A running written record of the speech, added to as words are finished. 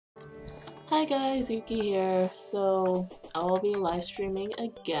Hi guys, Yuki here. So I will be live streaming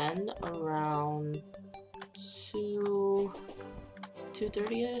again around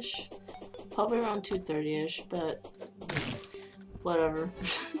 2:30ish. Probably around 2:30ish, but whatever.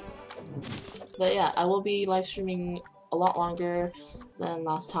 But yeah, I will be live streaming a lot longer than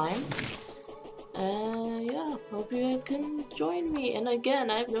last time. And yeah, hope you guys can join me. And again,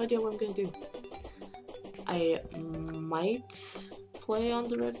 I have no idea what I'm gonna do. I might play on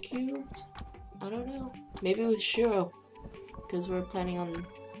the red cube. I don't know. Maybe with Shiro, because we're planning on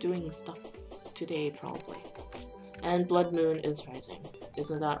doing stuff today, probably. And Blood Moon is rising.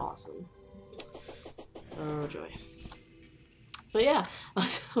 Isn't that awesome? Oh joy. But yeah, I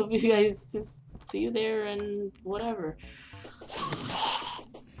hope you guys just see you there and whatever.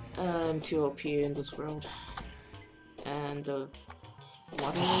 I'm too OP in this world. And the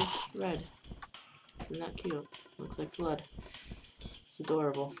water is red. Isn't that cute? Looks like blood. It's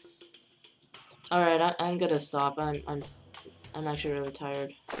adorable. Alright, I'm gonna stop. I'm actually really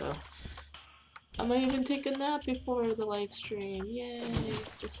tired, so I might even take a nap before the live stream. Yay!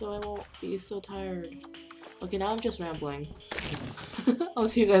 Just so I won't be so tired. Okay, now I'm just rambling. I'll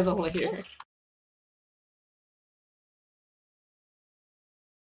see you guys all later.